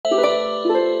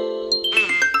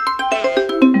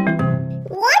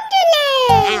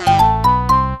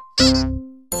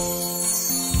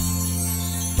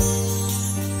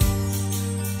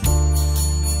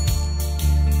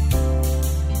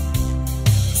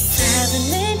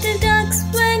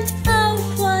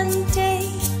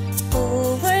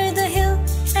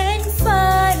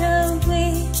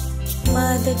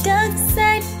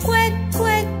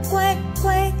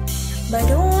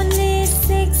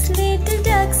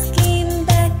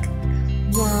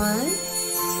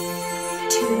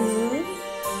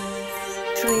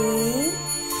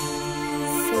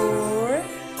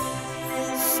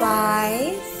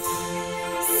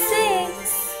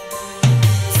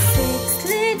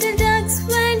ducks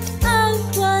went out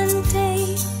one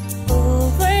day,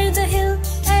 over the hill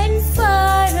and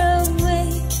far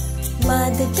away.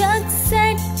 Mother duck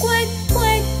said quack,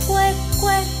 quack, quack,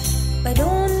 quack, but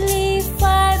only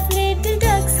 5 little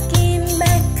ducks came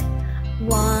back.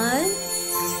 1,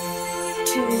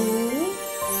 2,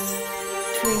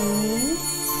 3,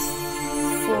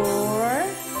 4,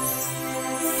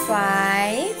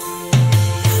 5.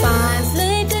 5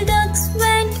 little ducks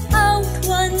went out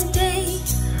one day,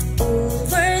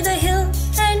 over the hill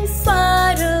and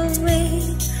far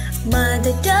away.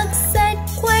 Mother duck said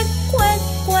quack, quack,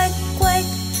 quack, quack,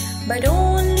 but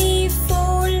only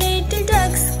 4 little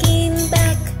ducks came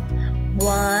back.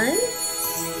 1,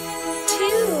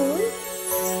 2,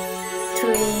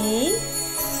 3,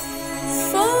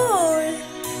 4.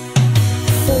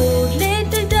 4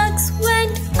 little ducks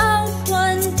went out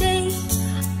one day,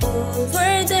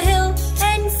 over the hill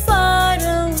and far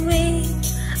away.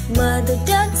 Mother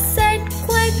duck said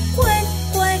quack, quack,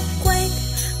 quack, quack,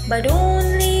 but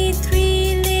only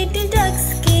 3 little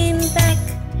ducks came back.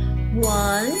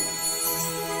 1,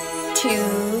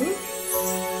 2,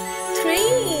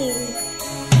 3.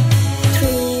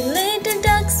 3 little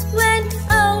ducks went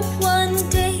out one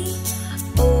day,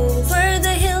 over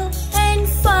the hill and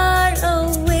far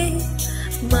away.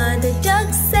 Mother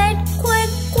duck said quack,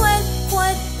 quack,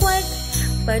 quack, quack,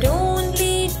 but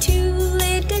only 2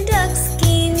 little ducks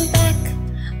came back.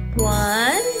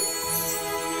 1,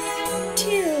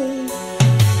 2.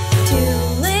 2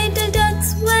 little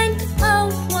ducks went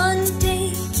out one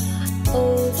day,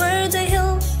 over the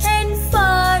hill and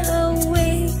far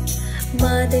away.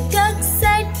 Mother duck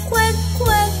said quack,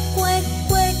 quack, quack,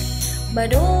 quack,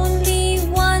 but only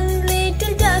 1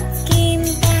 little duck came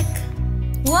back.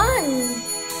 1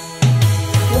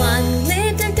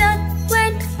 little duck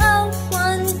went out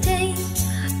one day,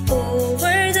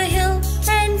 over the hill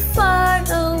and far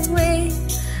away.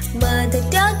 Mother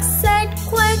duck said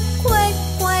quack, quack,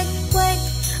 quack, quack,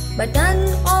 but none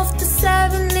of the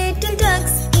 7 little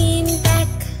ducks came back.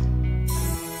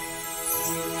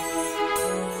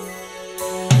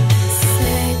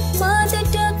 Said Mother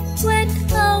duck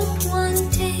went out one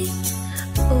day,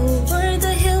 over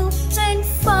the hill and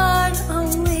far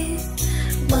away.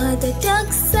 Mother duck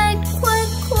said quack,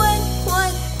 quack,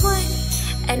 quack, quack,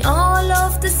 and all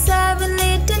of the 7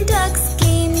 little ducks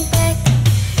came back.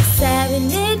 7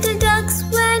 little ducks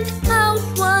went out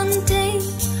one day,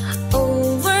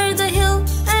 over the hill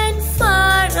and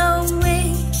far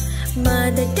away.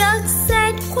 Mother duck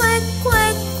said quack,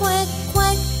 quack, quack,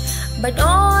 quack, but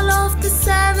all of the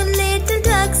 7 little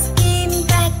ducks came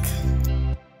back.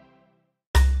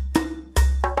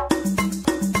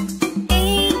 A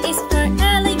is for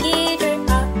alligator,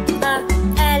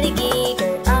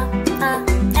 alligator,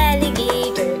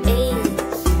 alligator. A,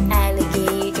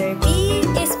 alligator. B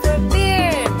is for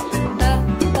bear, bear,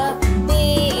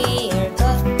 bear.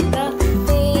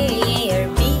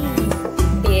 B,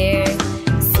 bear.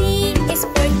 C is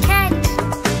for cat,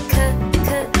 cat,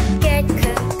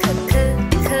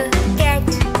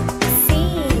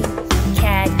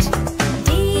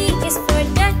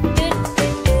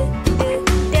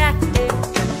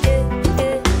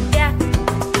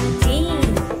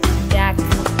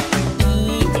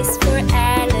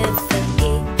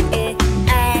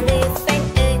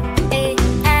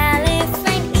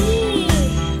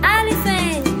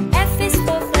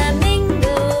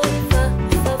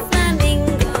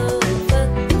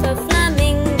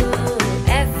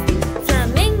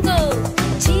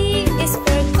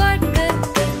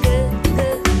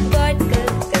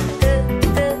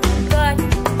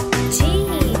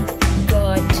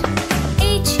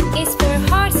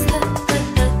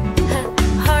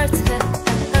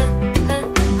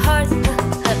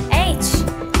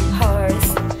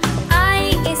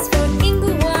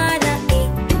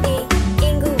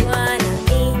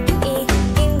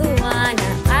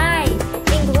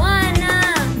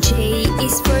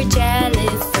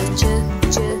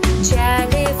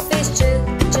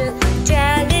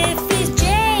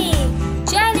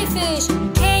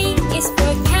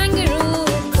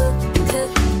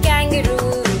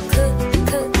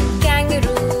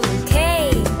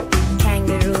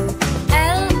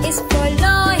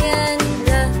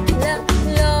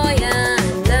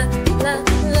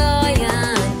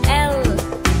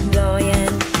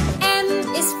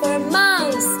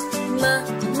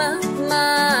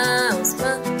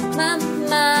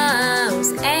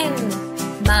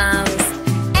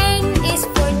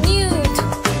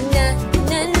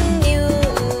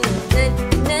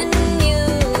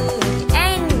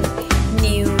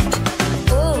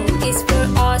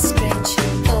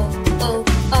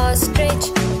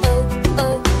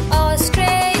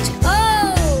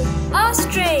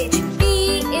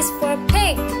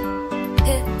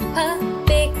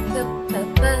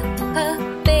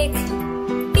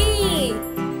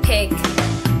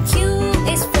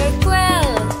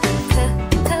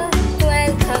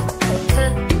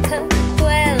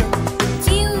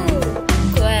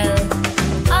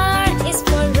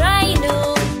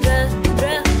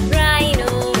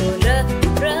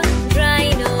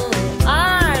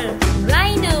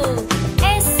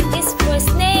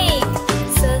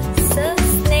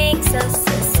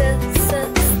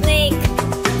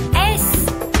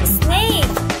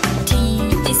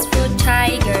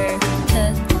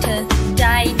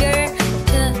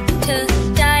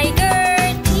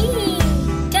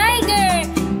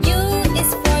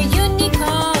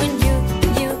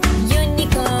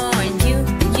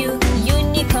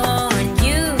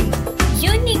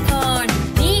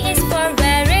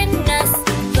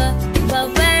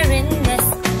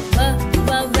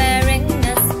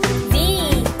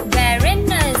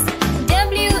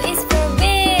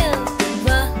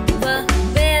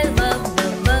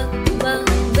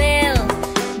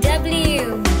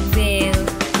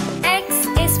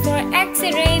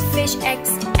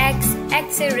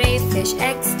 X-ray fish,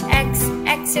 X, X,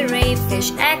 X-ray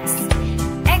fish, X.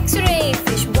 X-ray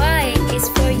fish, Y is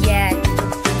for yak.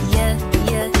 Y,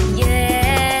 y,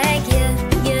 yak, y,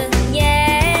 y,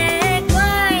 yak.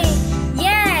 Y,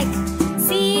 yak. Z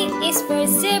is for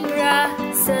zebra.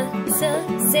 Z, z,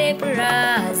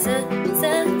 zebra. Z, z,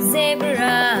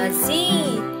 zebra. Z,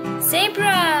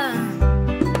 zebra.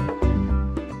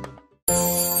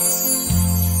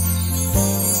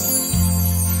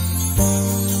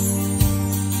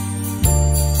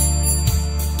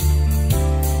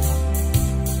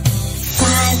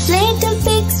 Little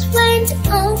pigs went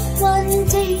out one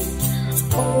day,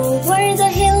 over the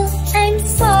hill and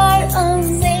far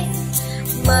away.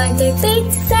 Mother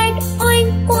pig said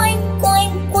oink, oink,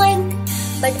 oink, oink,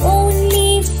 but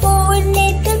only 4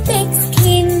 little pigs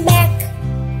came back.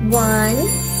 1,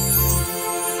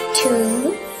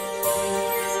 2,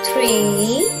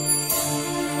 3,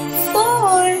 4.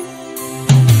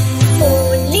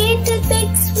 4 little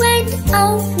pigs went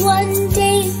out one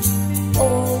day,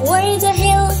 over the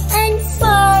hill and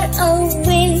far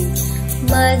away.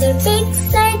 Mother pig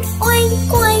said oink,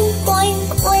 oink, oink,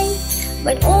 oink,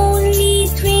 but only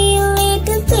 3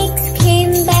 little pigs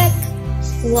came back.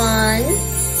 1,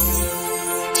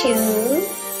 2,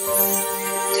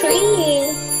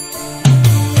 3.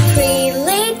 3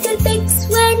 little pigs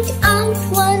went out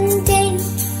one day,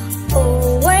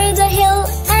 over the hill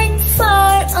and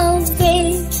far away.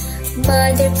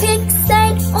 Mother pig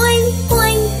said oink,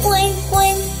 oink, oink,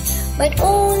 oink, but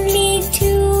only 2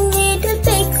 little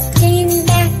pigs came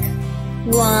back.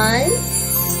 1,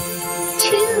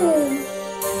 2.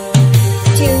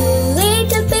 2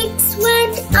 little pigs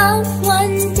went out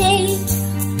one day,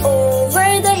 over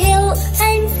the hill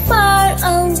and far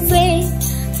away.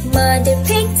 Mother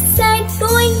pig said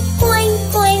oink, oink,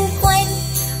 oink, oink,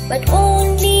 but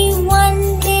only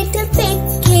 1 little pig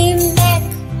came back.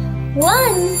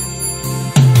 1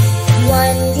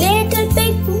 little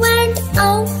pig went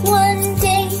out one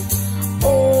day,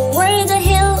 over the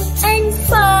hill and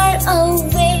far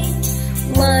away.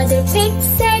 Mother pig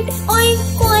said oink,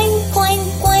 oink, oink,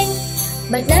 oink,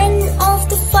 but none of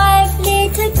the 5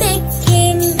 little pigs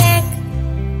came back.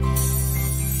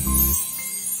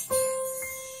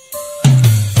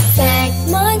 Fat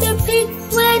Mother pig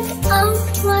went out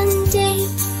one day,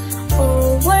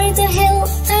 over the hill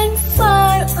and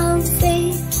far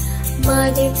away.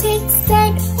 Mother pig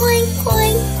said oink,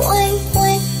 oink, oink,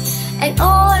 oink, and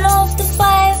all of the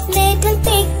 5 little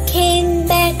pigs came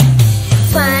back.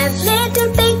 5 little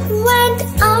pigs went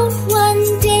out one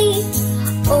day,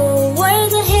 over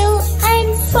the hill and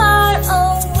far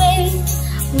away.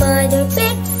 Mother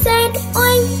pig said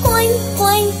oink, oink,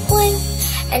 oink, oink,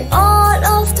 and all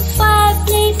of the 5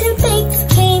 little pigs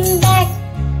came back.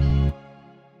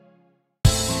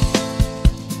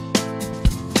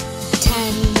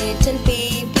 10 little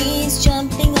babies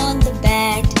jumping on the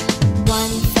bed.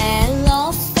 One fell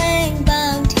off and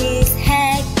bumped his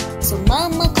head. So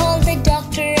Mama called the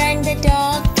doctor and the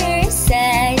doctor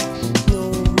said,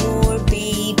 no more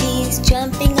babies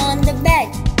jumping on the bed.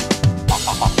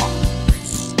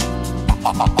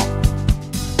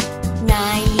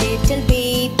 9 little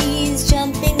babies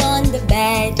jumping on the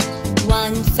bed.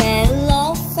 One fell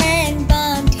off and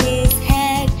bumped his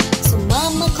head. So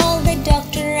Mama called the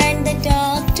doctor and the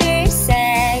doctor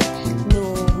said, no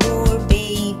more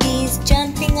babies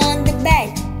jumping on the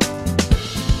bed.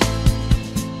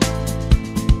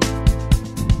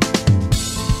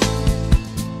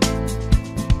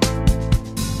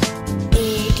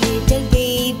 8 little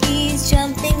babies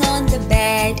jumping on the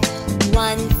bed.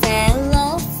 One fell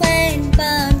off and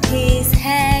bumped his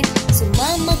head. So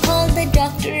Mama called the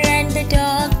doctor and the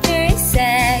doctor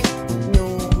said,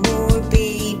 no more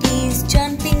babies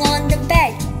jumping on the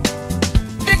bed.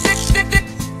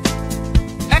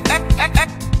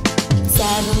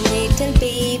 7 little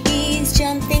babies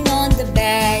jumping on the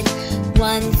bed.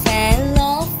 One fell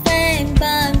off and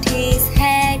bumped his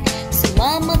head. So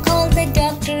Mama called the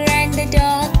doctor and the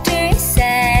doctor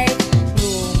said,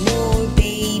 no more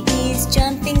babies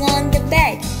jumping on the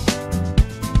bed.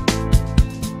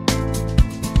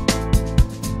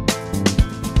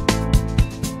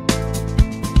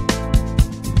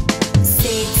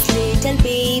 6 little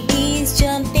babies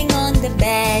jumping on the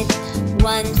bed.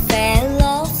 One fell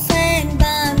off and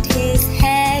bumped his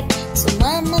head. So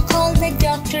Mama called the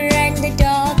doctor and the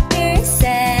doctor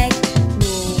said,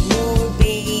 no more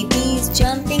babies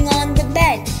jumping on the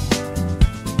bed.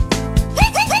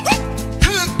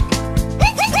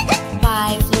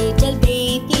 5 little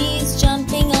babies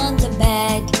jumping on the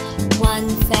bed. One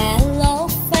fell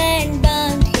off and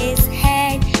bumped his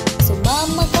head. So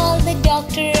Mama called the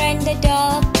doctor and the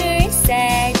doctor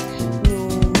said, no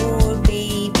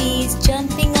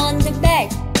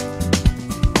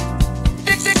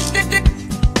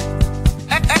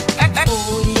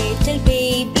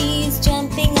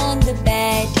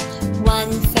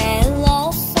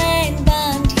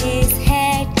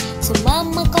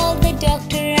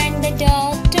doctor, and the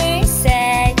doctor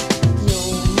said, "No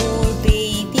more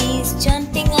babies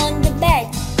jumping on the bed."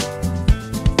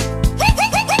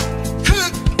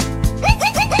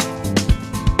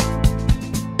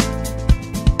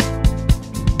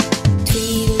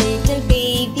 Three little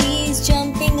babies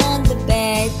jumping on the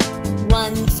bed.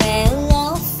 One fell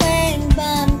off and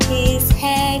bumped his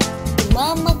head. The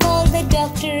mama called the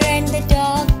doctor, and the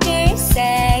doctor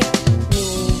said, "No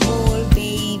more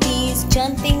babies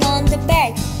jumping on the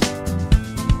bed."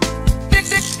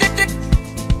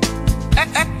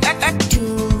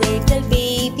 Two little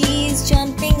babies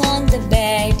jumping on the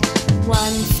bed.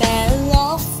 One fell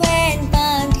off and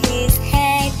bumped his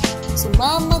head. So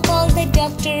mama called the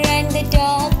doctor, and the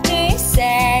doctor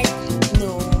said,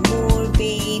 "No more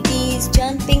babies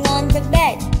jumping on the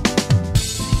bed."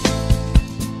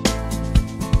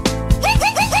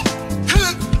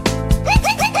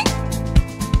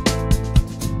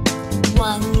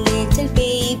 One little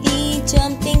baby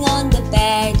jumping on the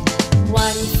bed.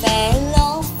 One fell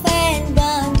off and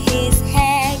bumped his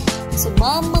head. So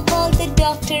mama called the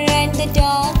doctor, and the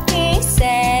doctor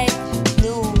said,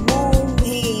 "No more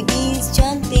babies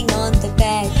jumping on the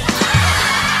bed."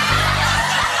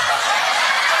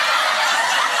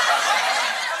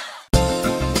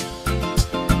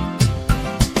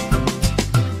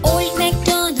 Old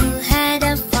MacDonald had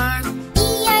a farm,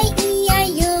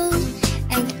 E-I-E-I-O.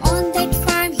 And on that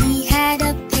farm he had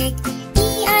a pig,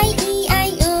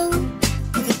 E-I-E-I-O.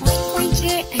 With an oink oink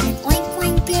here and an oink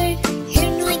oink there, here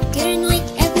an oink, there an oink,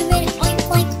 everywhere an oink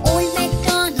oink. Old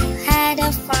MacDonald had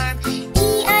a farm,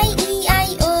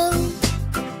 E-I-E-I-O.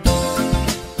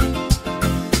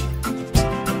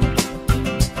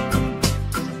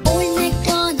 Old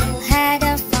MacDonald had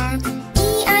a farm,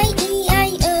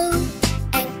 E-I-E-I-O.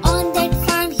 And on that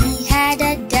farm he had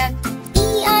a duck,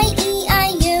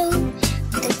 E-I-E-I-O.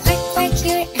 With a quack quack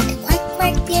here and a quack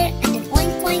quack there, and an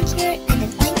oink oink here and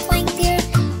an oink oink there.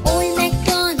 Old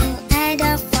MacDonald had a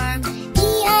farm,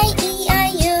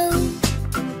 E-I-E-I-O.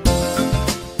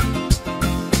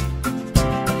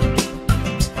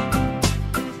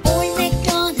 Old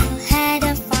MacDonald had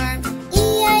a farm,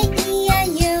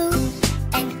 E-I-E-I-O.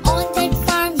 And on that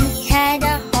farm he had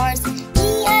a horse,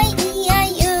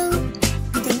 E-I-E-I-O.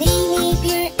 With a neigh-neigh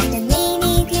here and a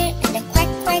neigh-neigh there, and a quack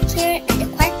quack here and a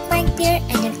quack quack there,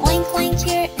 and an oink oink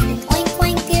here and an oink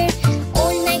oink there.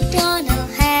 Old MacDonald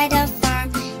had a farm,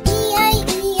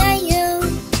 E-I-E-I-O.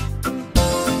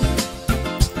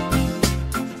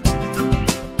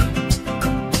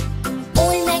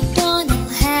 Old MacDonald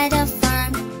had a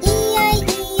farm,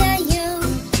 E-I-E-I-O.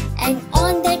 And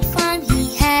on that farm he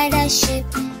had a sheep,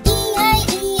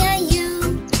 E-I-E-I-O.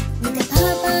 With a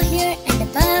baba here and a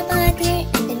baba there,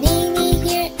 and a neigh-neigh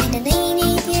here and a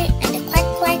neigh-neigh there, and a quack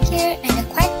quack here and a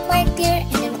quack quack there,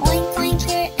 and an oink oink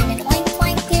here and an oink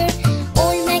oink there.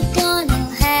 Old MacDonald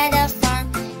had a farm,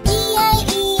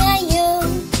 E-I-E-I-O.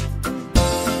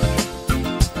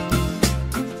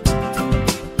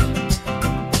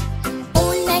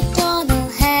 Old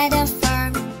MacDonald had a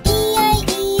farm,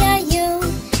 E-I-E-I-O.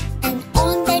 And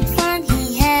on that farm he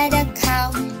had a cow,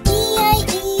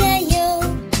 E-I-E-I-O.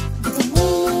 With a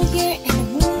moo here and a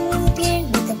moo there,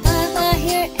 with a baba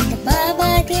here and a baba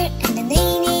there, and a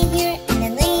neigh-neigh here and a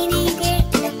neigh-neigh there,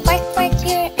 and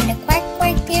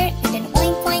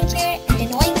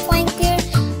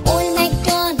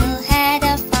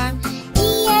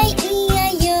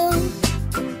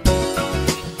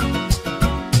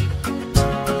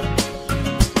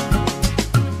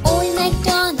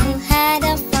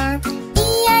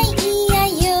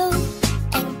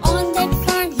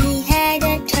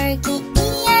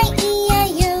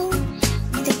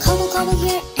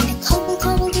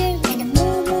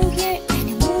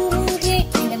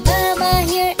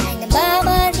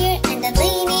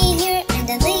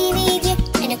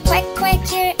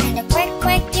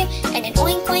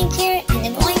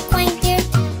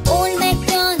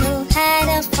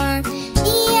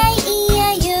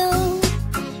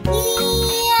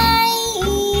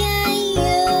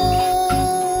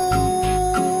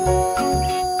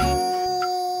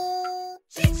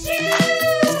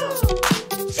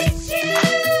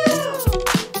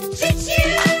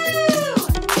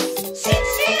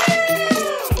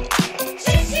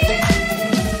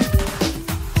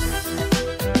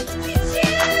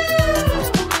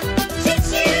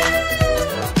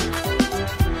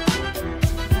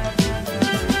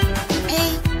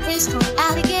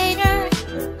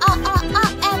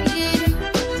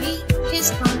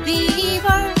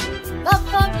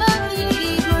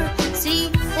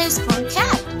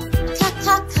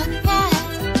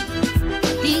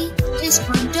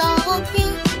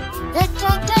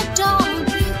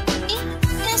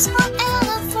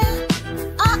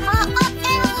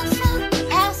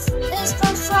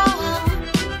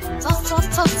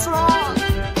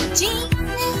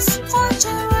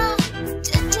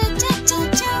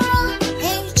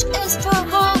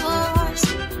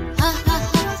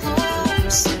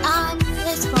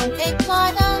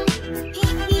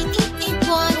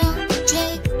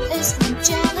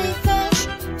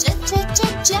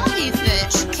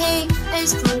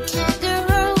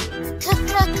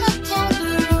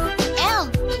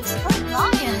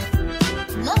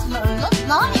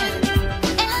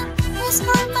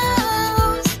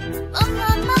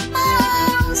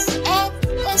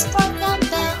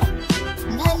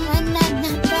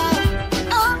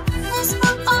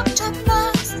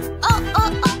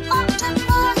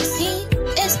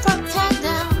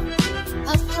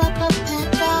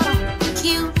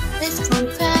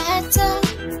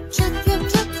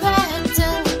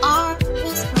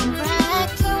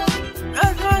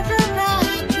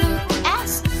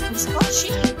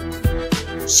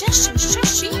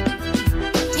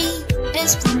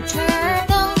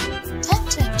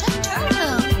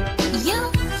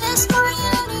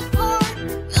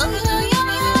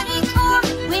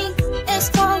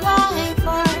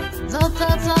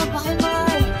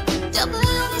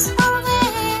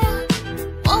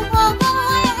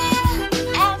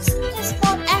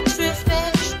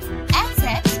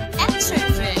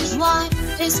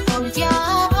is for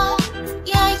yeah,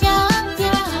 yeah, yeah,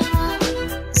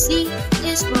 yeah. Z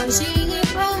is for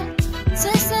zebra,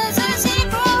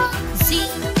 zebra. Z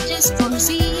is for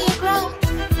zebra,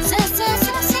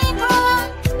 zebra.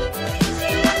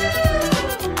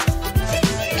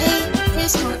 A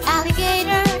is for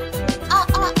alligator,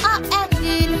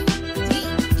 alligator. B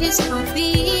is for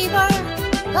beaver,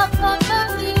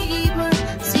 beaver.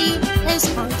 C is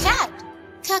for cat,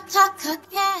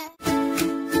 cat.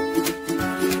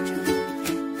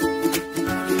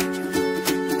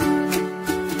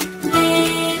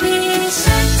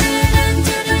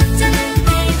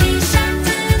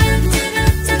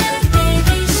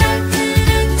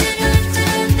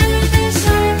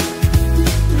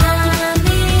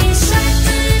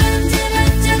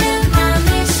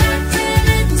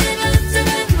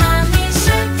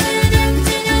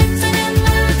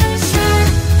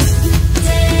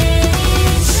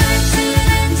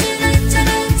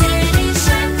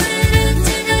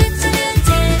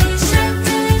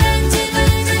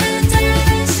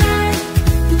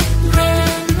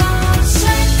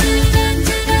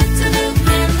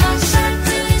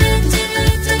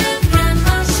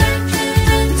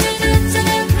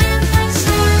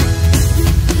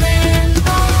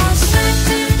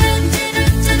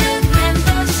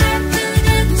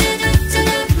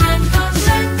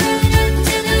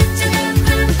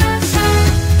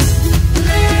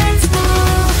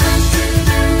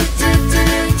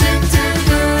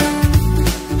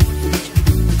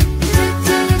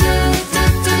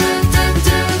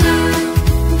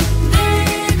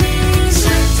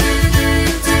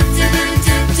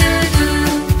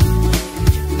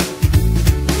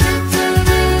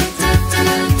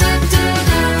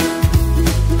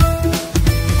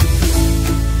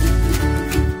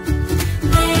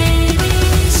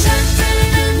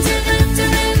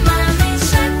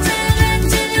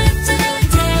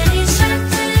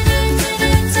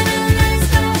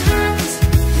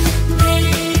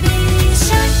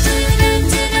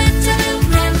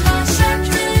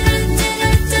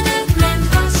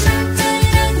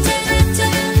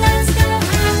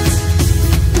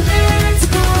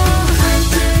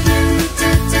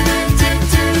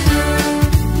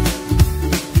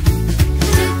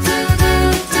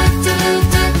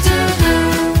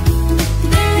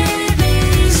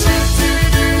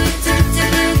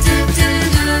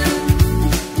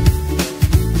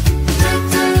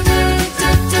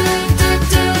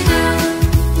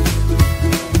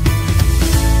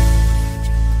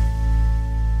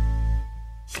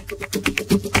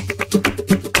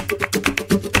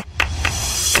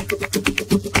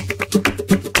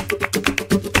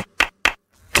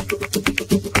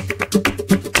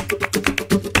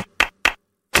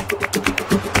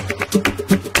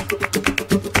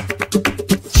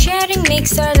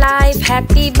 Makes our life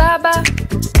happy, Baba.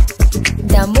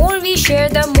 The more we share,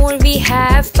 the more we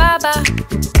have, Baba.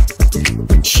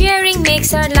 Sharing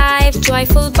makes our life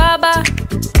joyful, Baba.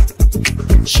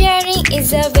 Sharing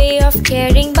is a way of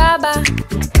caring, Baba.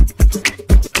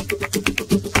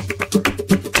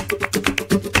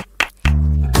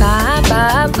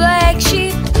 Baba, black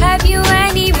sheep, have you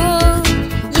any wool?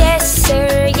 Yes,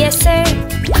 sir, yes, sir.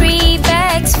 3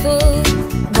 bags full.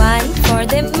 1 for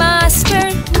the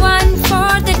master, 1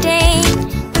 for the dame,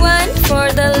 1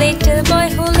 for the little boy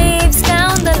who lives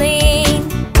down the lane.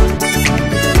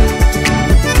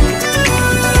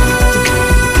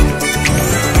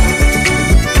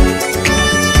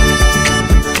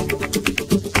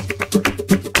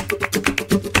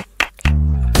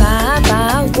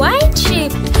 Baba, white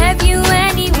sheep, have you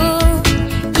any wool?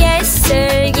 Yes,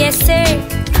 sir, yes, sir.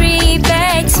 3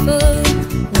 bags full.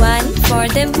 1 for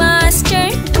the master,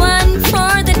 1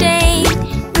 for the dame,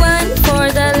 1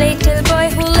 for the little boy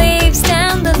who lives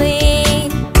down the lane.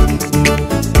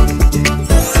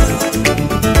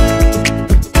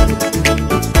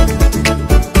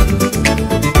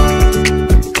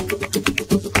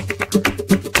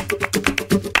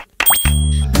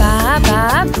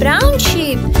 Baba, brown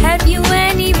sheep, have you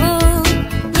any wool?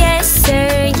 Yes,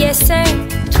 sir, yes, sir.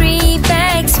 3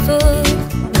 bags full.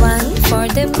 1 for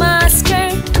the master,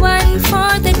 1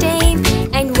 for the dame,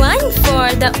 and 1 for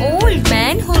the old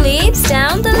man who lives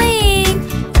down the lane.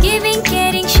 Giving,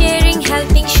 caring, sharing,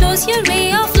 helping shows your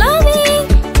way of loving.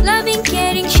 Loving,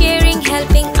 caring, sharing,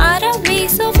 helping are our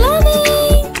ways of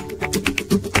loving.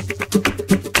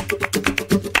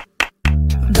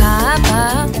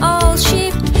 Baba, all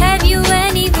sheep, have you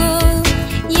any wool?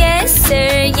 Yes,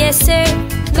 sir, yes, sir.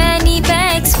 Many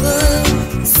bags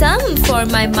full. Some for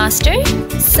my master,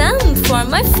 some for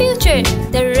my future,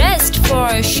 the rest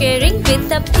for sharing with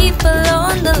the people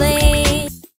on the lane.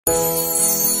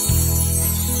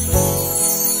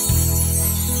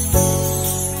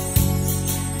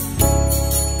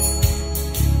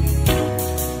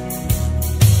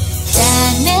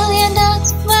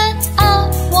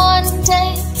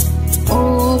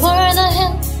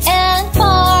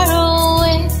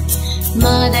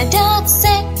 Mother duck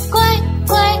said quack,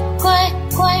 quack, quack,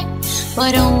 quack,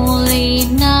 but only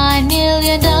 9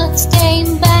 million ducks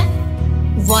came back.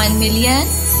 1 million,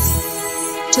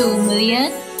 2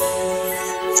 million,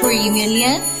 3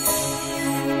 million,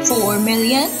 4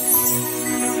 million,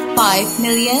 5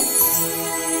 million,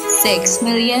 6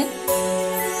 million,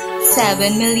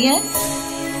 7 million,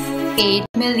 8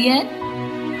 million,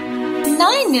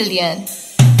 9 million.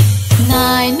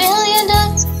 9 million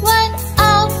ducks went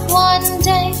out one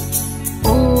day,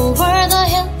 over the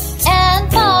hill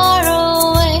and far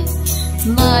away.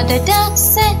 Mother duck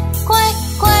said quack,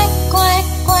 quack, quack,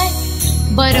 quack,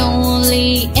 but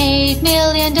only 8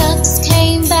 million ducks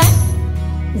came back.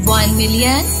 1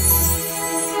 million,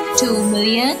 2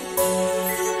 million,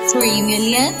 3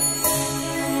 million,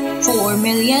 4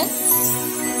 million,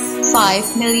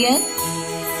 5 million,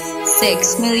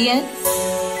 6 million,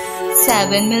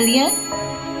 7 million,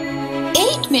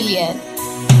 8 million.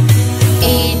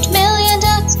 8 million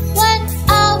ducks went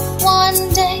out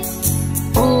one day,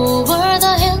 over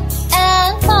the hill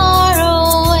and far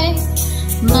away.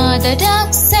 Mother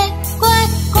duck said quack,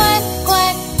 quack,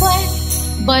 quack, quack,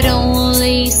 but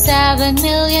only 7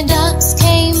 million ducks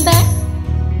came back.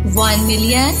 1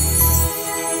 million,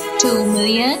 2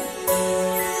 million,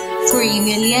 3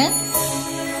 million,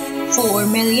 4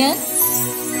 million,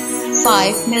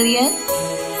 5 million,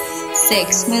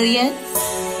 6 million,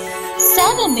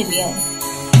 7 million.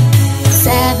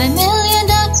 7 million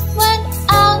ducks went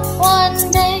out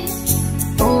one day,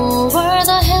 over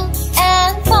the hill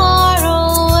and far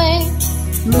away.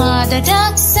 Mother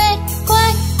duck said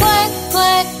quack, quack,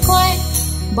 quack, quack,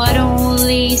 but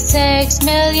only 6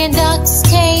 million ducks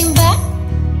came back.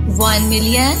 1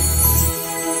 million,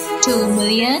 2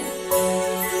 million,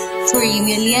 3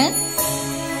 million,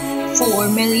 4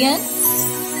 million,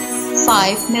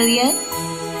 5 million,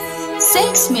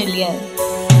 6 million.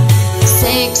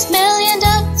 6 million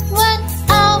ducks went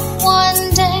out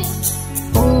one day,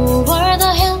 over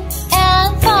the hill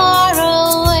and far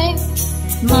away.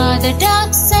 Mother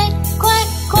duck said quack,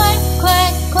 quack,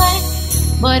 quack, quack,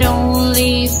 but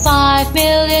only 5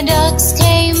 million ducks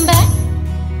came back.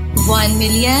 1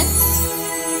 million,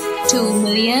 2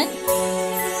 million,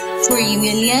 3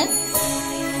 million,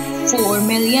 4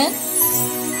 million,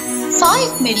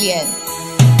 5 million.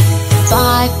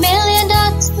 5 million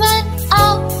ducks went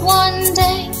out one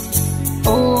day,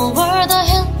 over the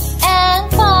hill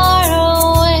and far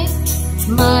away.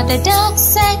 Mother duck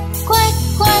said quack,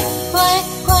 quack, quack,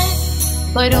 quack,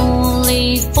 but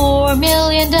only 4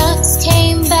 million ducks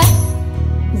came back.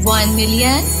 1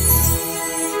 million,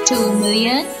 2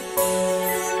 million,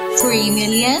 3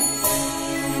 million,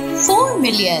 4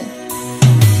 million.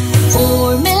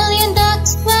 4 million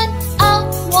ducks went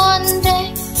out one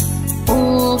day,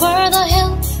 over the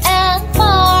hill and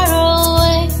far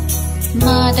away.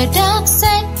 Mother duck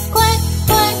said quack,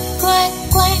 quack, quack,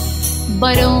 quack,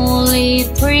 but only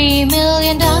 3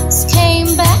 million ducks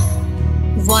came back.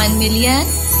 1 million,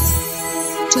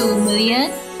 2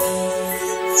 million,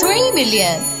 3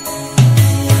 million.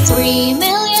 3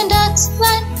 million ducks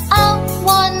went out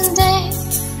one day,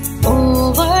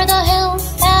 over the hill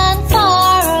and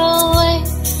far away.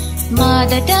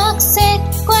 Mother duck said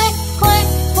quack, quack,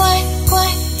 quack,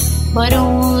 quack, but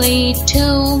only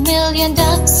 2 million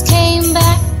ducks came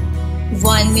back.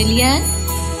 1 million,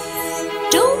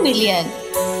 2 million.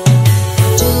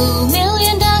 2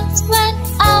 million ducks went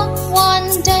out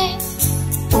one day,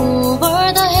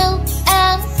 over the hill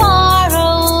and far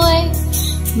away.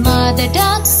 Mother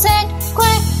duck said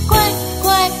quack, quack,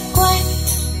 quack, quack,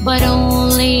 but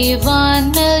only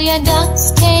 1 million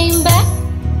ducks came back.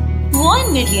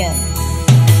 1 million.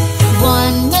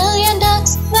 1 million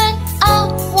ducks went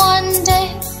out one day,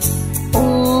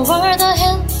 over the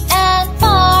hill and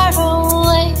far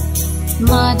away.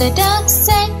 Mother duck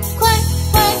said quack,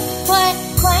 quack, quack,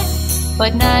 quack,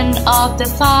 but none of the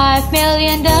 5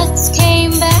 million ducks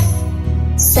came back.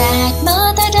 Sad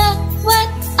mother duck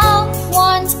went out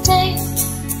one day,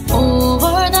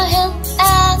 over the hill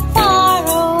and far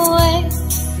away.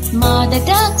 Mother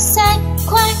duck said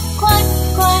quack, quack,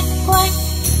 quack, quack,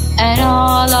 and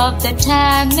all of the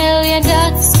 10 million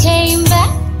ducks came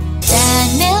back.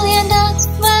 10 million ducks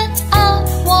went out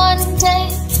one day,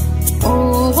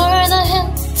 over the hill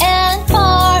and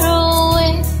far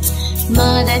away.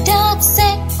 Mother duck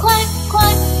said quack,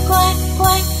 quack, quack,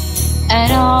 quack,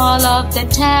 and all of the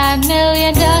 10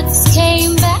 million ducks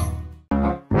came back.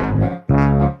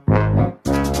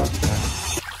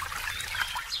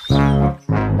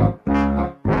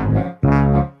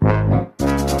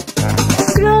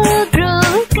 Grow, grow,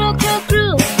 grow, grow,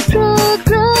 grow, grow,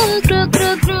 grow, grow,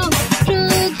 grow, grow,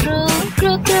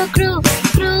 grow,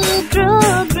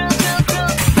 grow,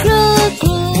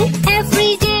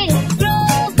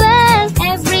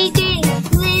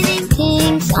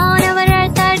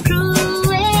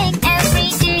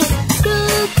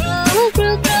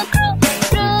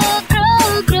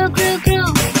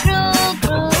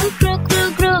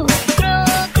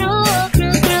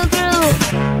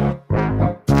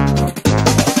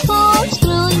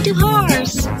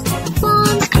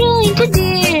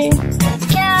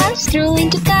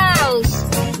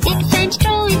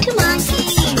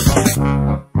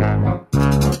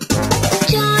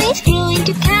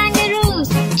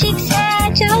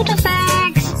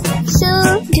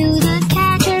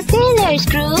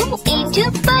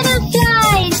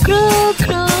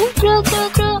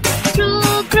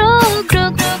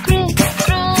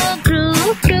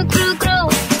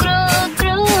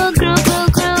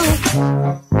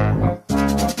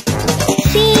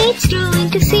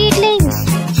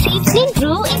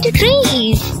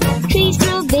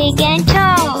 big and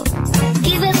tall.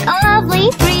 Give us a lovely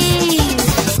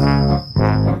breeze.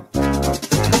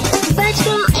 Buds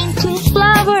grow into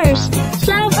flowers.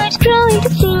 Flowers grow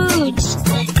into fruits.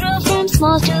 Grow from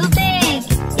small to big,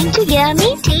 into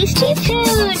yummy, tasty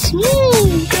foods.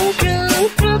 Grow, grow,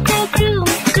 grow, grow, grow.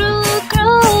 Grow,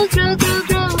 grow, grow, grow,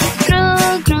 grow. Grow,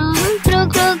 grow, grow,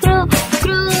 grow, grow.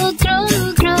 Grow, grow,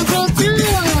 grow, grow, grow.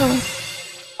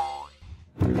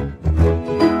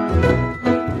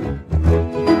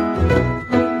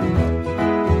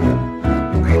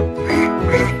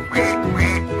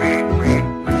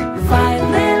 Five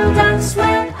little ducks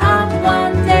went up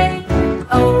one day,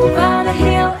 over the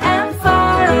hill and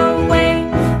far away.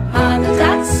 Mother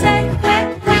duck said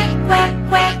quack, quack, quack.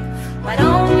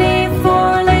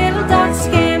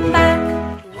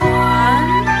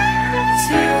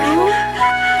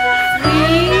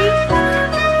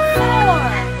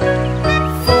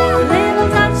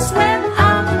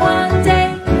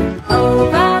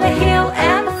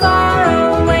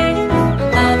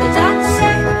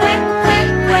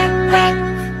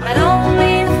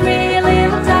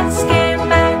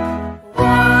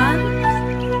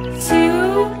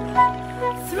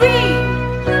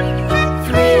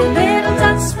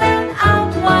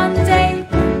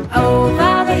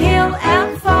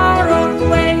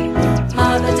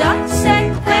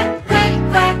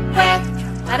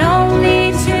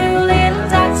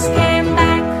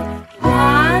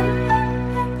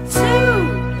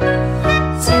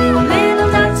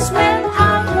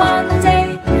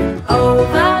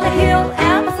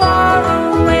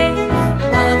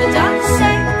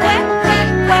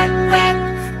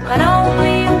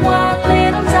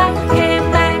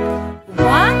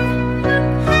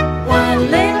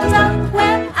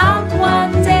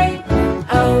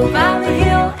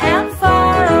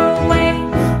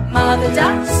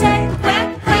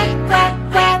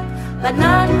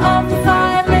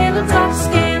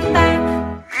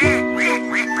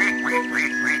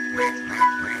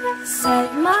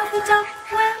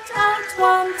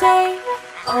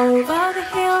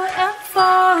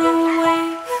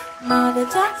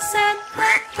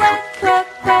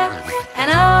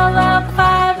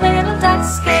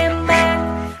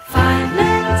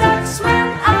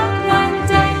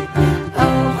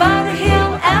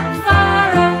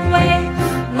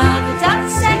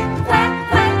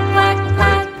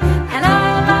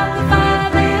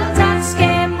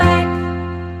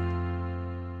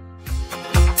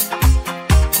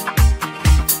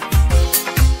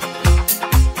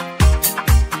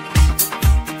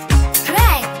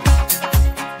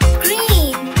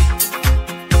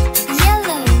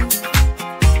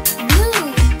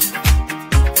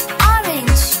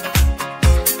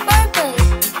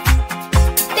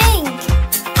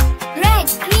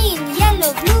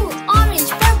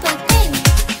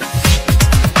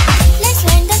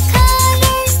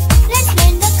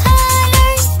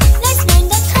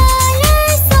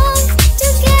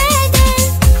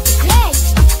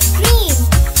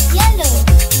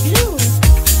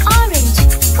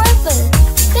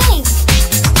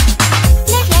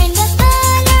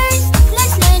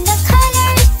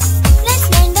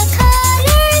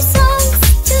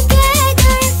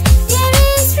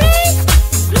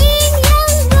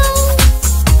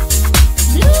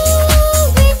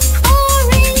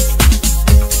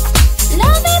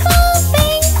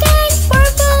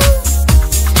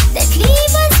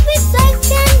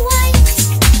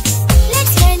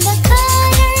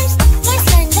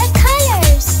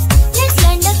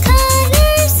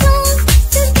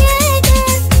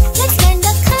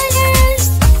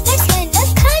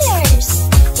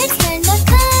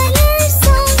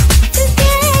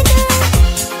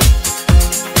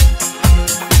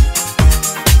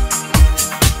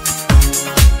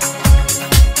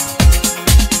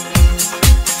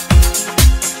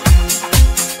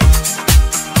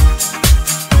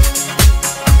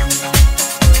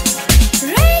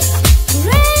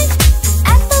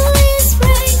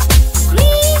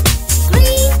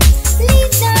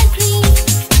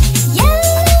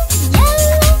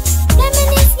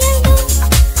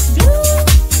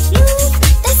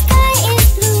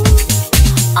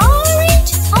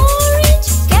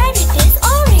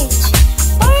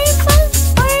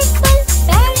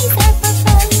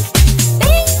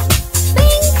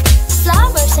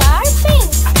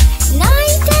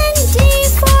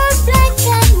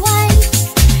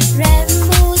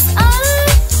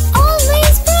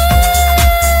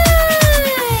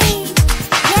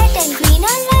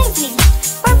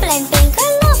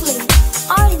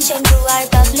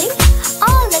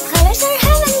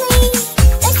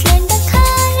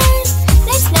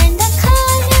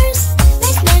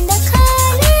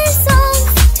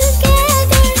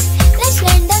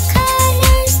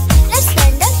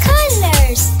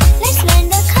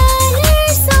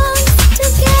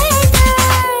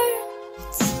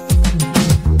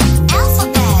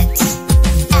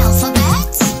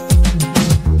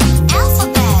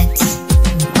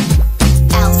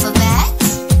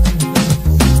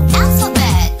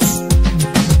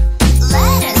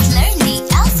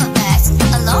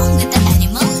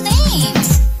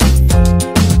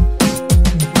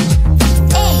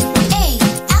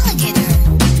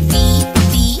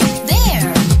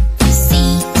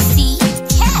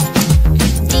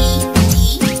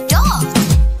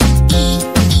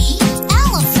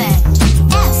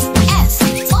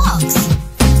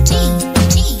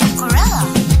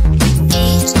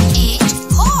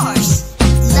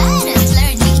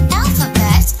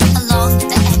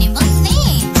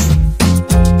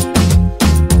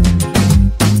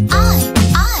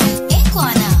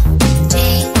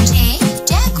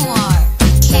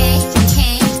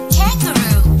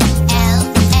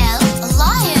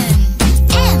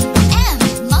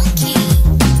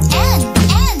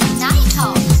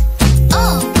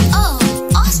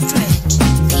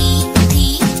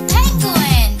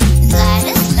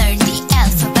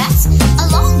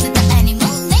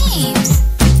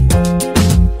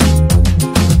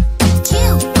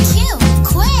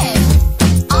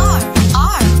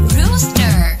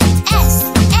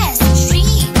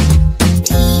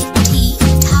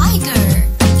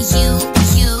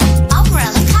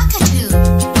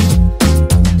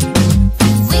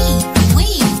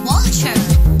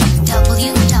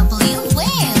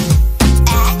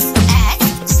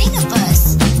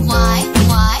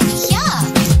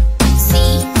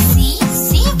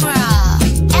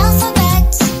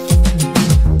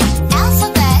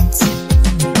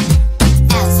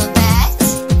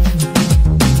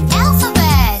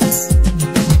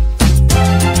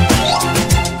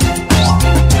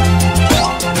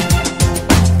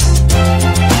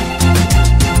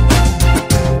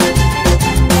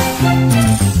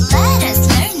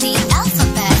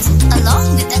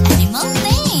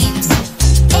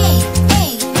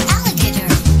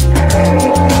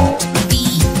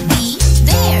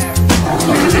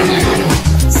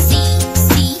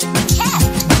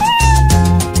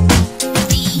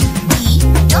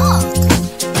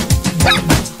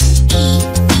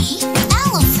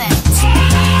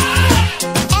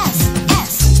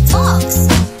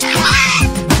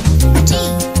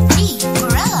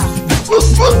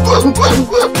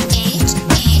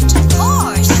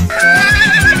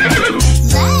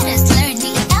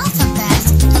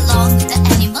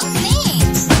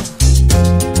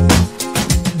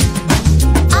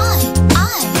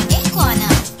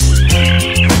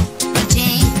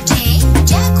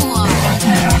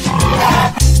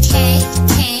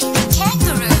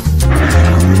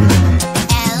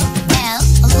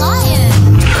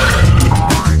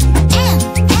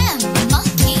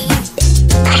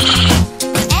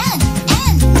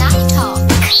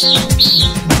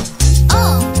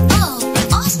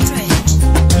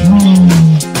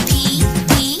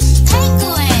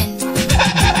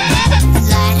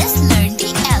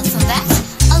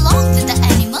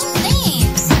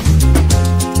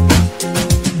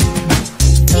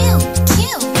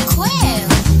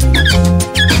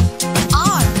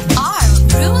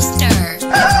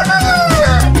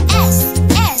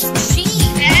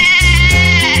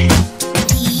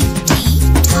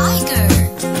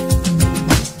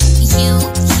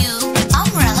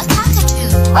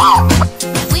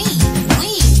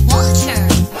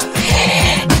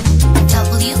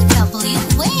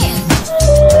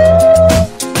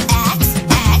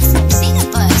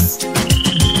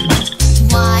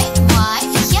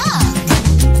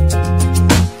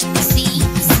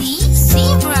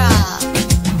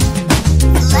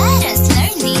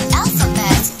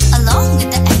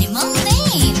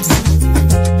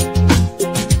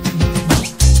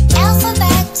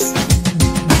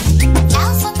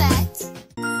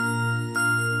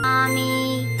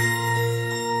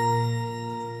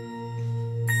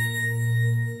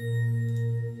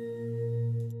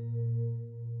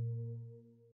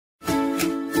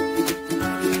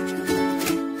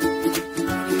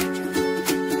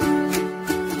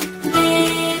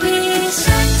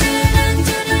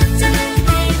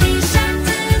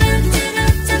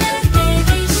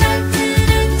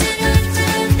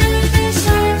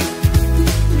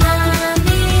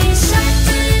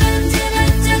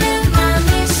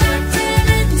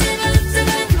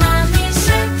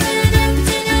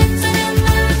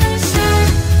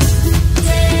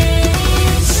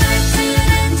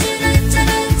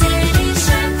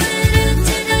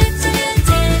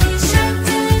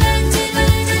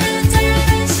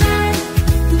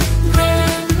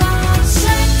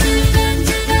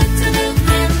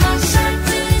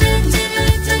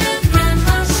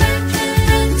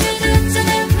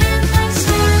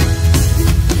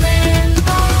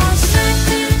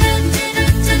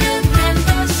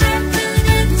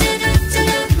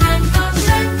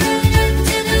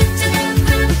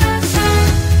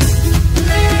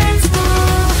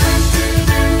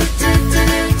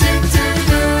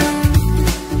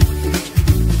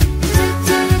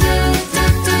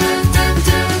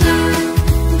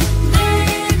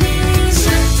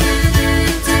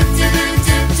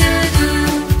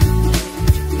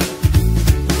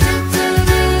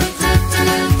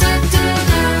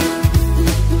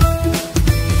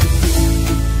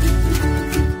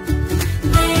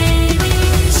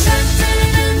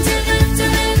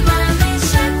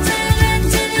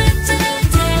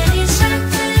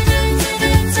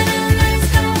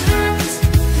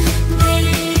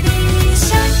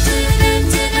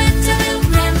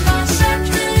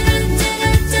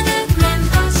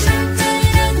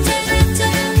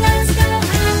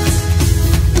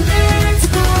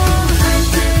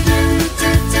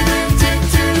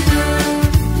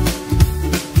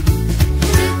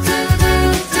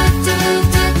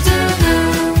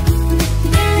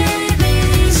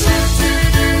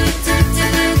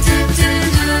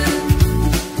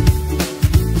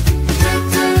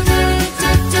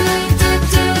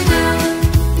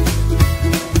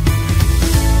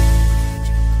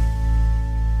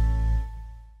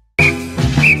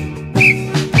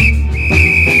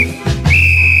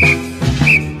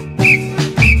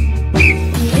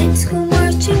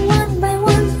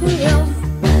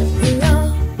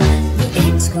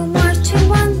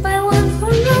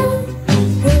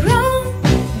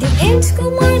 ants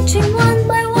go marching one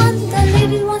by one. The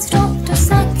little one stopped to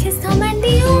suck his thumb, and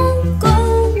they all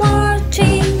go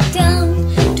marching down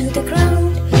to the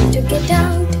ground to get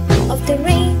out of the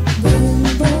rain. Boom,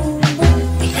 boom, boom.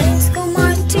 The ants go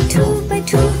marching two by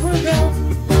two. Hurrah,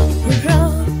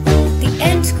 hurrah. The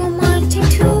ants go marching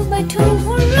two by two.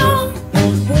 Hurrah,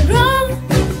 hurrah.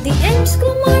 The ants go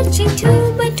marching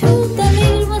two by two. The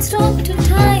little one stopped to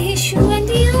tie his shoe, and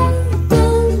they all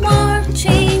go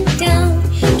marching down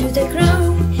to the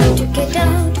ground to get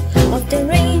out of the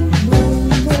rain. Boom,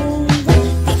 boom, boom.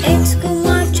 The ants go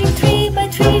marching three by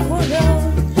three. Hurrah,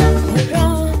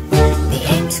 hurrah. The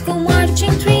ants go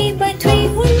marching three by three.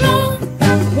 Hurrah,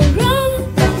 hurrah.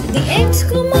 The ants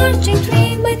go marching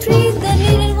three by three. The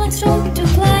little one stopped to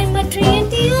climb a tree,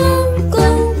 and they all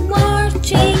go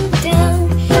marching down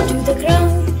to the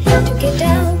ground to get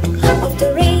out of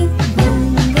the rain.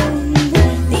 Boom, boom,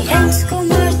 boom. The ants go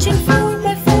marching four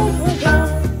by four. Hurrah,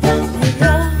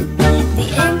 hurrah. The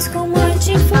ants go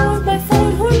marching four by four.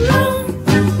 Hurrah,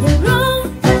 hurrah.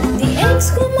 The ants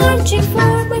go marching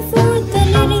four by four. The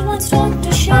little one stopped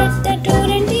to shut the door,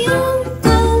 and they all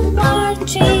go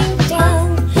marching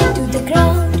down to the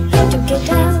ground to get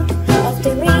out of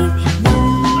the rain.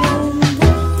 Boom, boom,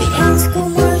 boom. The ants go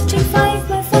marching five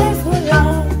by five.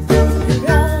 Hurrah,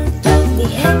 hurrah. The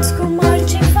ants go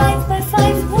marching five by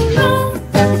five. Hurrah,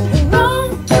 hurrah.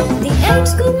 The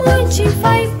ants go marching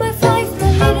five by five. The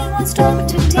little one stopped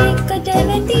to take a dive,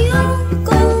 and they all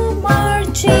go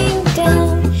marching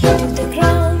down to the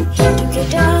ground to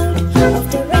get out of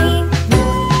the rain.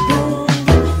 Boom, boom,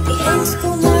 boom. The ants go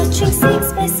marching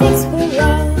six by six.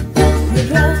 Hurrah,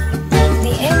 hurrah.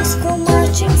 The ants go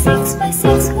marching six by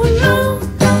six. Hurrah,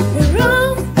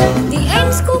 hurrah. The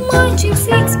ants go marching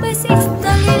six by six.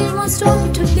 The little one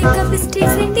stopped to pick up his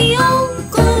sticks, and they all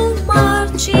go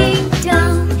marching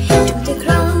down to the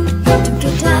ground to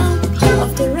get out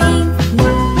of the rain.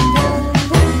 Boom, boom,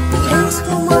 boom. The ants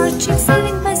go marching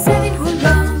seven by seven.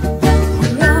 Hurrah,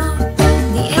 hurrah.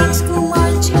 The ants go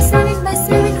marching seven by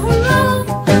seven. Hurrah,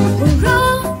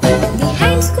 hurrah. The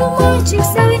ants go marching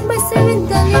seven by seven.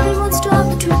 The little one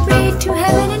stopped to pray to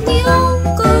heaven, and they all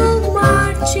go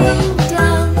marching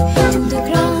down to the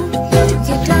ground to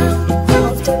get out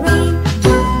of the rain.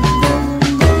 Boom, boom,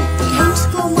 boom. The ants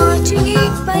go marching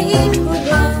eight by eight.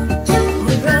 Hurrah,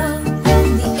 hurrah.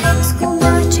 The ants go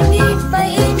marching eight by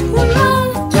eight. Hurrah,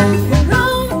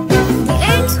 hurrah. The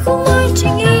ants go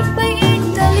marching eight by eight.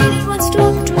 The little one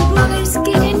stopped to blow their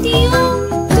skin, and they all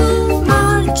go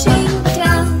marching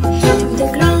down to the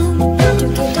ground to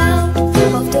get out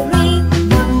of the rain.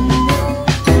 Boom, boom.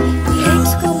 The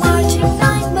ants go marching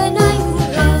nine by nine.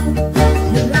 Hurrah,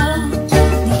 hurrah.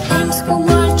 The ants go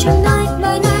marching nine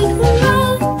by nine. Hurrah,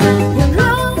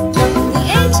 hurrah. The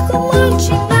ants go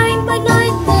marching nine by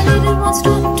nine. The little one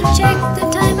stopped to check the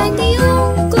time, and they all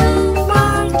go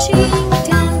marching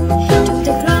down to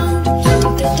the ground to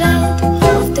get out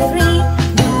of the rain.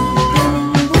 Boom, boom,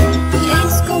 boom. The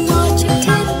ants go marching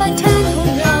ten by ten.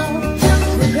 Hurrah,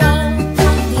 hurrah.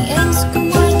 The ants go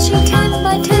marching ten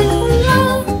by ten.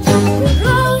 Hurrah,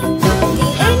 hurrah. The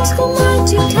ants go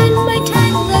marching ten by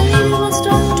ten. The little one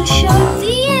stopped to shout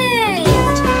the end.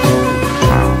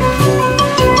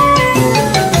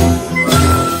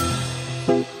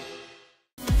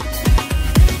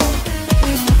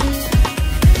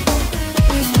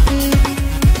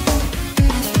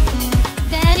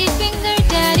 Daddy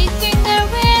finger,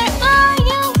 where are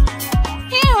you?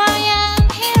 Here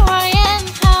I am,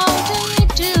 how do you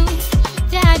do?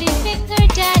 Daddy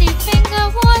finger,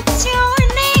 what's your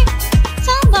name?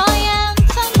 Thumb I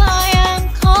am,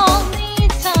 call me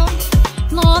Thumb.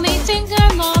 Mommy finger,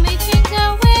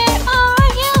 where are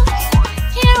you?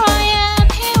 Here I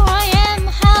am,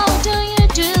 how do you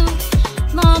do?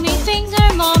 Mommy finger,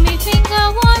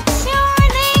 what's your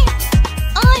name?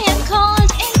 I am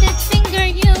called Index finger,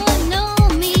 you know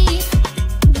me.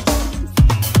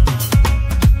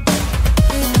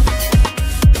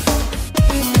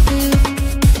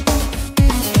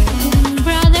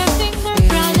 Brother finger,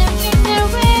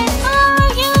 where are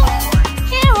you?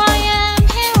 Here I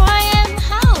am,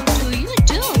 how do you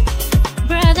do?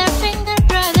 Brother finger,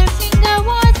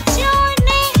 what's your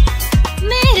name?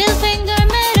 Middle finger,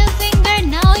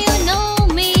 now you know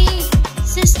me.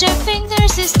 Sister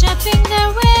finger,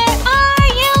 where are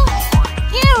you?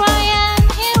 Here I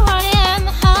am,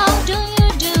 how do you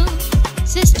do?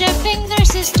 Sister finger,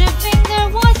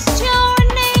 what's your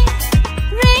name?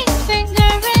 Ring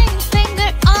finger,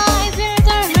 I wear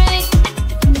the ring.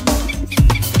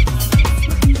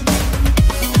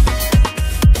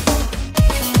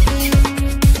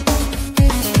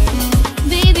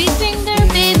 Baby finger,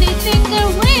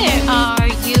 where are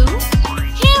you?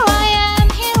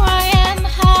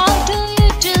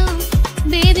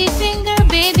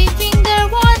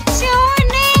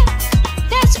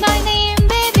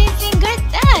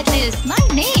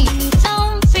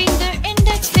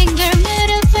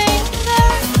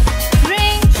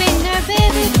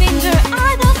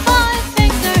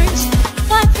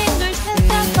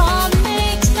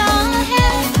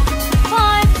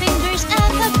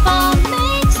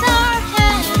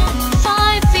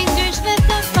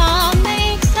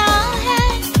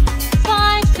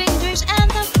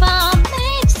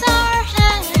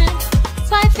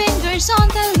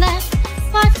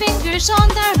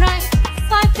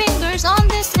 on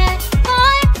this head,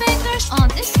 5 fingers on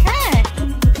this head.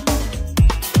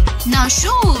 Now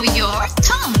show your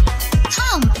thumb.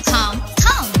 Thumb, thumb,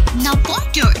 thumb. Now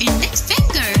point your index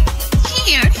finger.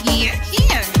 Here, here,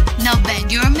 here. Now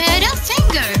bend your middle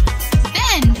finger.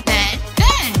 Bend, bend,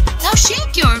 bend. Now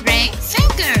shake your ring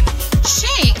finger.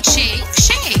 Shake, shake,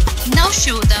 shake. Now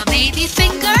show the baby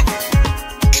finger.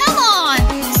 Come on,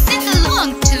 sing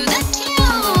along to the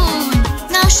tune.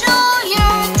 Now show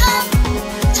your thumb.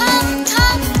 Thumb,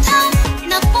 thumb, thumb.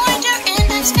 Now point your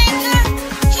index finger.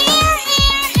 Here,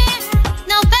 here, here.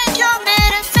 Now bend your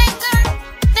middle finger.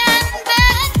 Bend,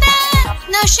 bend, bend.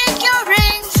 Now shake your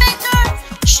ring finger.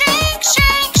 Shake,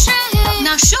 shake, shake.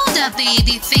 Now show the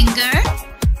baby finger.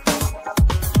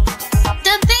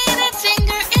 The baby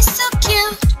finger is so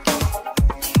cute.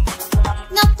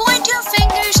 Now point your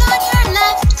fingers on your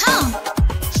left thumb.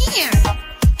 Here,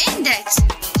 index,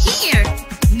 here,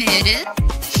 middle,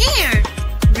 here,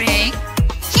 ring,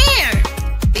 here,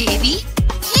 baby,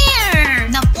 here.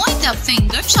 Now point the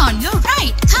fingers on your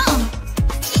right.